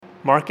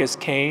Marcus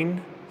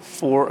Kane,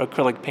 4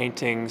 acrylic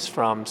paintings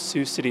from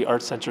Sioux City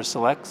Art Center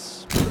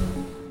Selects.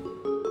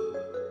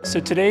 So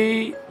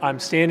today I'm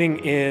standing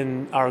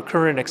in our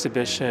current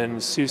exhibition,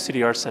 Sioux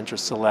City Art Center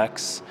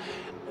Selects.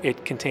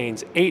 It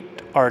contains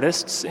 8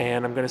 artists,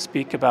 and I'm going to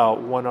speak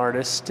about one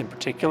artist in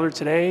particular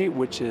today,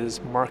 which is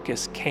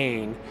Marcus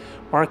Kane.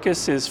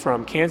 Marcus is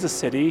from Kansas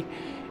City,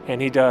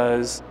 and he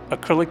does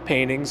acrylic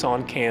paintings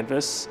on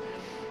canvas.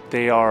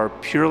 They are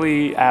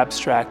purely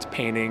abstract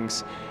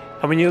paintings.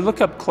 And when you look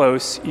up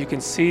close, you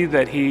can see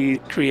that he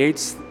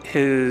creates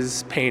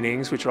his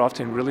paintings, which are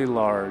often really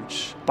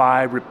large,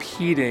 by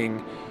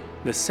repeating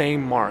the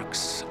same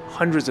marks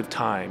hundreds of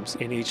times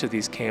in each of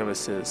these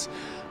canvases.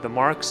 The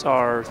marks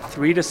are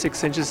 3 to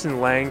 6 inches in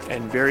length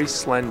and very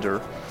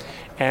slender.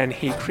 And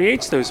he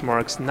creates those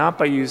marks not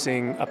by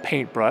using a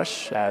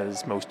paintbrush,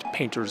 as most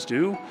painters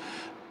do,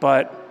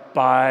 but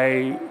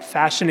by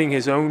fashioning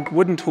his own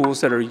wooden tools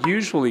that are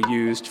usually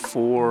used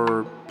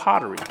for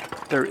pottery.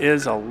 There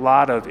is a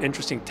lot of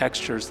interesting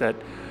textures that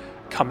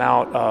come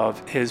out of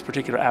his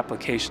particular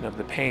application of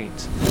the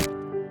paint.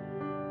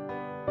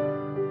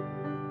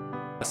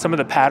 Some of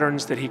the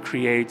patterns that he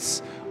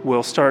creates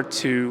will start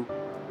to,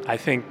 I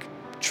think,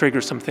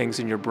 trigger some things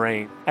in your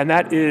brain. And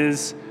that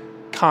is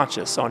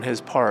conscious on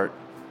his part.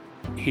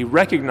 He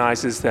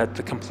recognizes that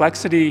the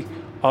complexity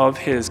of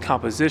his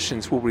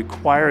compositions will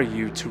require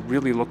you to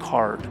really look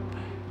hard.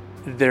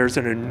 There's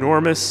an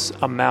enormous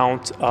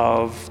amount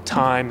of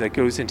time that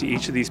goes into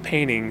each of these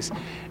paintings,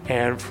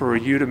 and for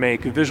you to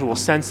make visual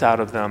sense out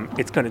of them,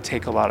 it's going to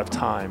take a lot of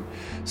time.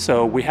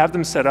 So we have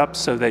them set up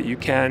so that you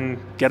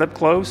can get up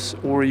close,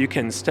 or you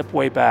can step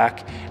way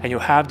back, and you'll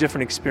have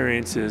different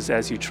experiences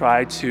as you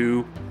try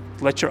to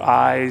let your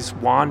eyes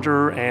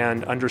wander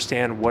and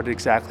understand what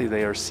exactly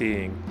they are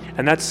seeing.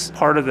 And that's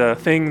part of the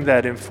thing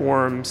that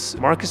informs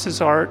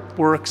Marcus's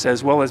artworks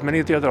as well as many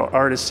of the other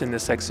artists in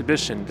this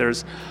exhibition.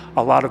 There's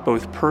a lot of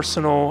both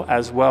personal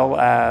as well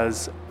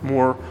as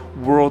more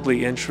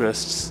worldly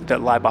interests that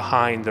lie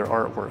behind their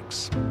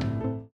artworks.